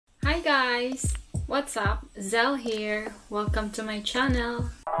Hi guys! What's up? Zell here. Welcome to my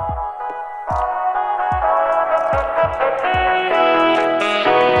channel.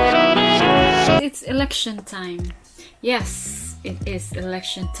 It's election time. Yes, it is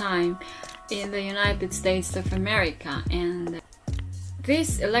election time in the United States of America, and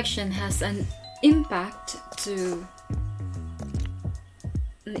this election has an impact to,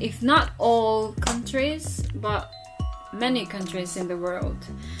 if not all countries, but many countries in the world.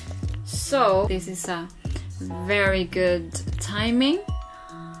 So this is a very good timing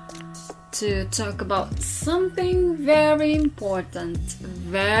to talk about something very important,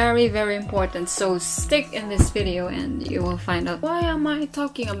 very important. So stick in this video and you will find out why am I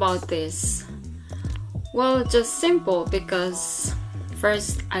talking about this. Well, just simple, because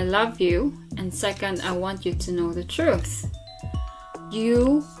first, I love you, and second, I want you to know the truth.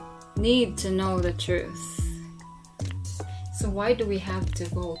 You need to know the truth. So why do we have to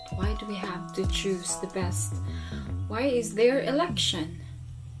vote? Why do we have to choose the best? Why is there election?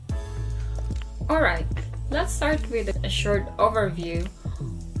 Alright, let's start with a short overview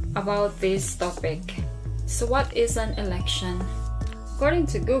about this topic. So what is an election? According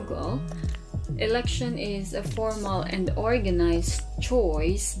to Google, election is a formal and organized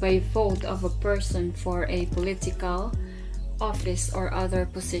choice by vote of a person for a political office or other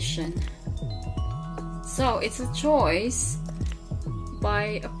position. So it's a choice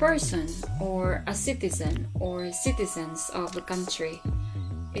by a person or a citizen or citizens of the country.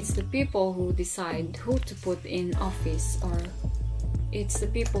 It's the people who decide who to put in office, or it's the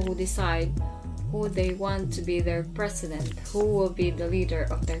people who decide who they want to be their president, who will be the leader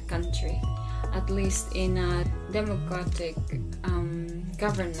of their country, at least in a democratic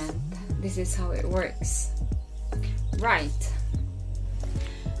government. This is how it works. Right.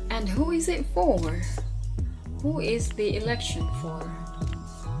 And who is it for? Who is the election for?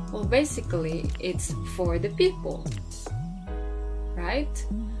 Well, basically, it's for the people, right?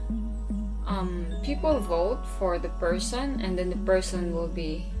 People vote for the person, and then the person will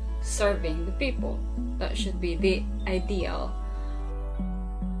be serving the people. That should be the ideal.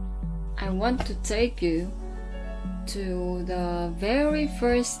 I want to take you to the very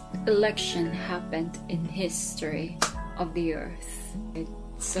first election happened in history of the earth.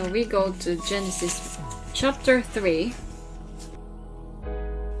 So we go to Genesis chapter 3.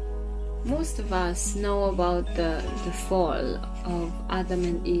 Most of us know about the fall of Adam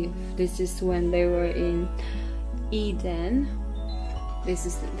and Eve. This is when they were in Eden. This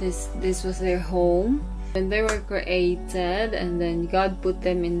was their home. When they were created, and then God put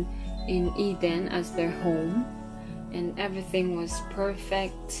them in Eden as their home, and everything was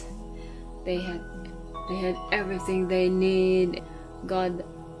perfect. They had everything they need. God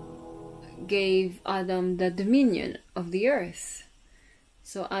gave Adam the dominion of the earth.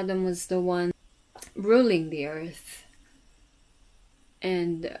 So Adam was the one ruling the earth,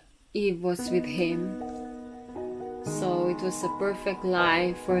 and Eve was with him. So it was a perfect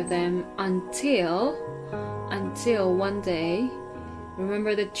life for them until one day,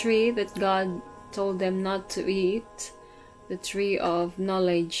 remember the tree that God told them not to eat, the tree of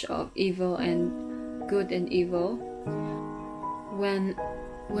knowledge of evil and good and evil. When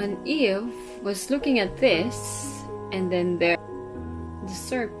Eve was looking at this, and then the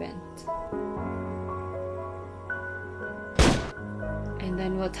serpent, and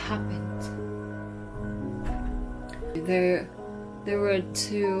then what happened? There were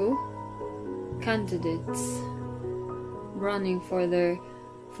two candidates running for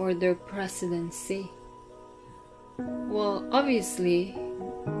their presidency. Well, obviously,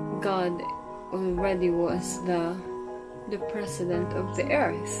 God already was the president of the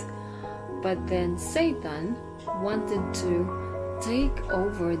earth, but then Satan wanted to take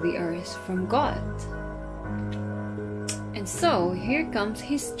over the earth from God. And so here comes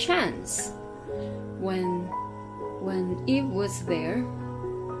his chance. When Eve was there,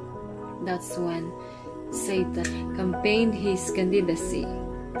 that's when Satan campaigned his candidacy.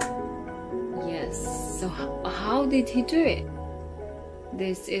 Yes, so how did he do it?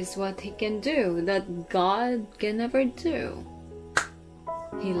 This is what he can do that God can never do.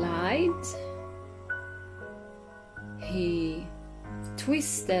 He lied. He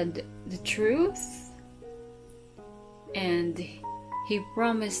twisted the truth, and he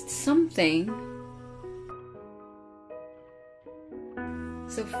promised something.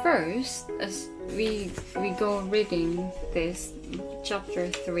 So first, as we go reading this chapter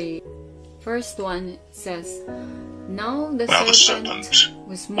 3, first one says, Now the serpent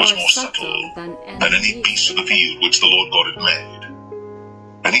was more subtle than any beast of the field which the Lord God had made.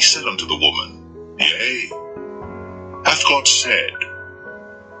 And he said unto the woman, Yea, hath God said,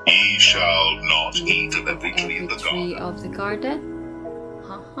 Ye shall not eat of every tree of the tree garden. of the garden?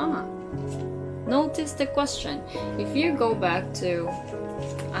 Haha. Notice the question. If you go back to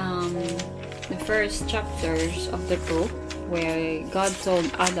the first chapters of the book where God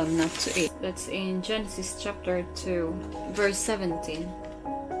told Adam not to eat, that's in Genesis chapter 2 verse 17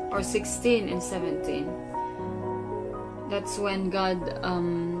 or 16 and 17. That's when God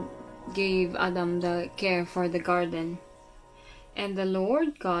gave Adam the care for the garden. And the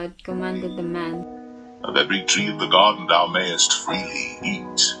Lord God commanded the man, Of every tree of the garden thou mayest freely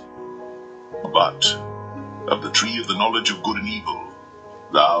eat, but of the tree of the knowledge of good and evil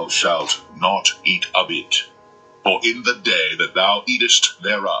thou shalt not eat of it. For in the day that thou eatest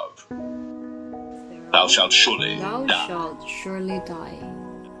thereof, thou shalt surely die.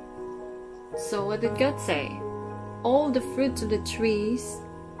 So what did God say? All the fruits of the trees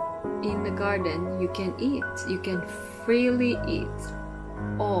in the garden you can eat. You can freely eat.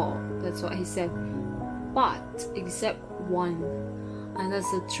 All. That's what he said. But except one. And that's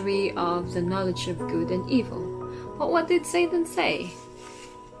the tree of the knowledge of good and evil. But what did Satan say?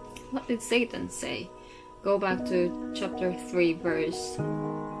 What did Satan say? Go back to chapter 3 verse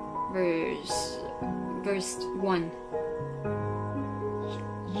 1.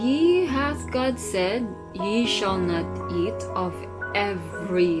 Ye hath God said, ye shall not eat of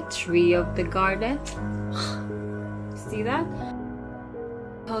every tree of the garden. See that?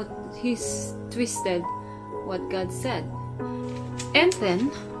 How he's twisted what God said. And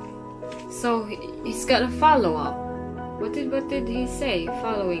then, so he's got a follow-up. What did he say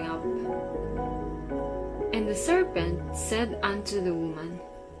following up? And the serpent said unto the woman,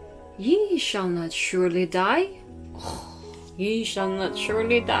 Ye shall not surely die. Ye shall not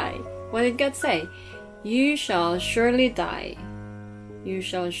surely die. What did God say? You shall surely die. You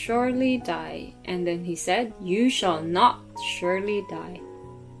shall surely die. And then he said, you shall not surely die.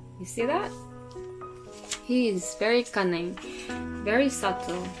 You see that? He is very cunning, very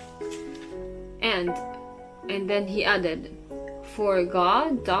subtle. And then he added, For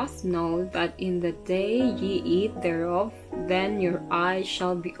God doth know that in the day ye eat thereof, then your eyes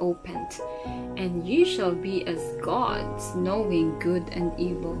shall be opened, and ye shall be as gods, knowing good and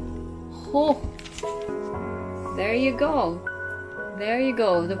evil. Oh, there you go. There you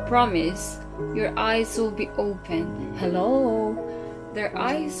go. The promise. Your eyes will be opened. Hello. Their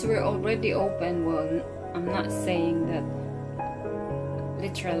eyes were already open. Well, I'm not saying that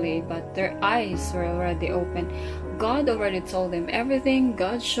literally, but their eyes were already open. God already told them everything.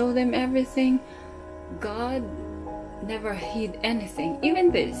 God showed them everything. God never hid anything.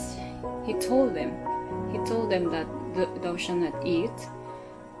 Even this, he told them. He told them that thou shalt not eat.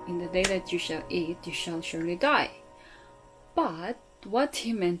 In the day that you shall eat, you shall surely die. But what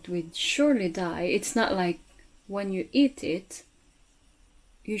he meant with surely die, it's not like when you eat it,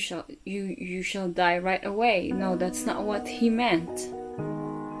 you shall die right away. No, that's not what he meant.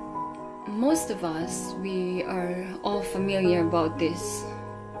 Most of us, we are all familiar about this,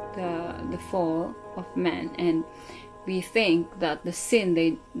 the fall of man, and we think that the sin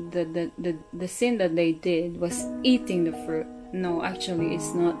the sin that they did was eating the fruit. No, actually,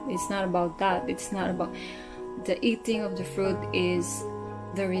 it's not about that. It's not about the eating of the fruit. Is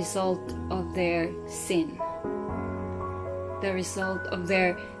the result of their sin, the result of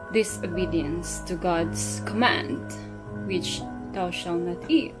their disobedience to God's command, which thou shalt not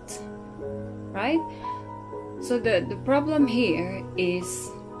eat. Right? So the problem here is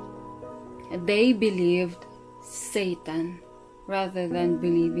they believed Satan rather than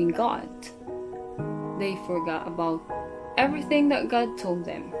believing God. They forgot about everything that God told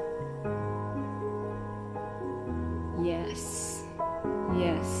them. Yes,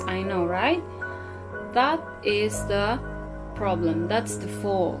 I know, right? That is the problem. That's the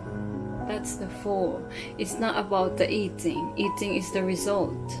fall. That's the fall. It's not about the eating. Eating is the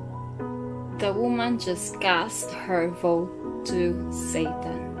result. The woman just cast her vote to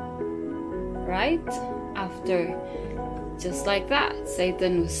Satan. Right? After, just like that,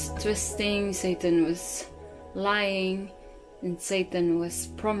 Satan was twisting, Satan was lying, and Satan was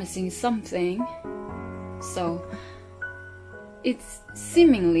promising something. So it's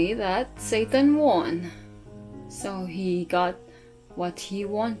seemingly that Satan won. So he got what he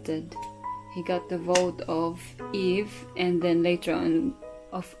wanted. He got the vote of Eve, and then later on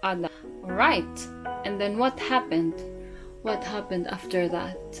of Adam. Right. And then what happened? What happened after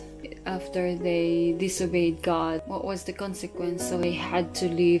that? After they disobeyed God, what was the consequence? So they had to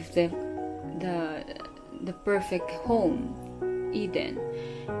leave the perfect home, Eden,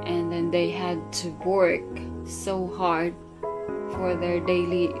 and then they had to work so hard for their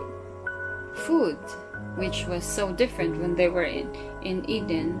daily food. which was so different when they were in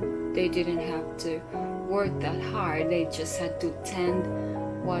Eden. They didn't have to work that hard. They just had to tend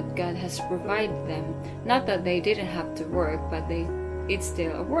what God has provided them. Not that they didn't have to work, but it's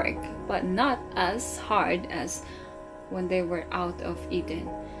still a work, but not as hard as when they were out of Eden.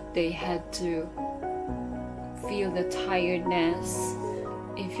 They had to feel the tiredness.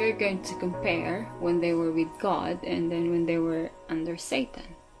 If you're going to compare when they were with God and then when they were under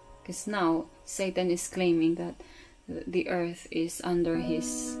Satan, because now Satan is claiming that the earth is under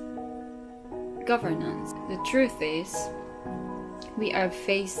his governance. The truth is, we are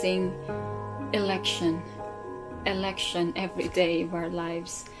facing election every day of our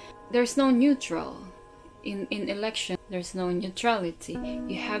lives. There's no neutral. In election, there's no neutrality.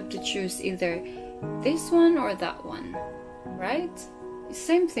 You have to choose either this one or that one, right?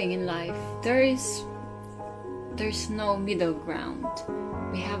 Same thing in life. There's no middle ground.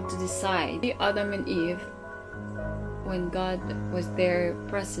 We have to decide. Adam and Eve, when God was their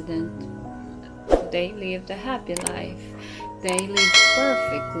president, they lived a happy life. They lived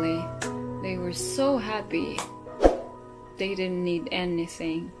perfectly. They were so happy. They didn't need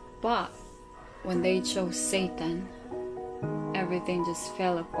anything. But when they chose Satan, everything just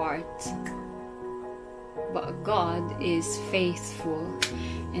fell apart. But God is faithful,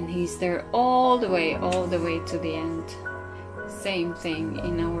 and He's there all the way to the end. Same thing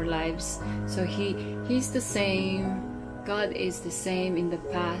in our lives. So He's the same. God is the same in the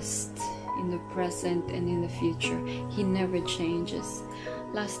past, in the present, and in the future. He never changes.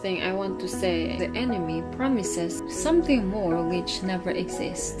 Last thing I want to say, the enemy promises something more which never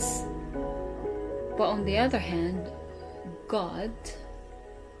exists. But on the other hand, God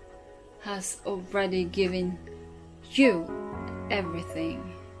has already given you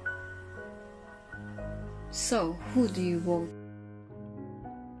everything. So, who do you vote?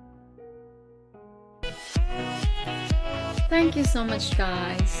 Thank you so much,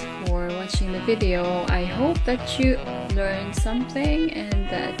 guys, for watching the video. I hope that you learned something and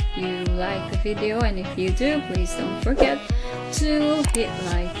that you like the video. And if you do, please don't forget to hit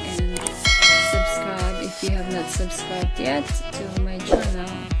like and subscribe if you have not subscribed yet to my channel.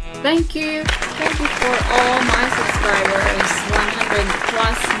 Thank you for all my subscribers, 100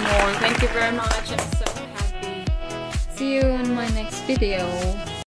 plus more. Thank you very much. I'm so happy. See you in my next video.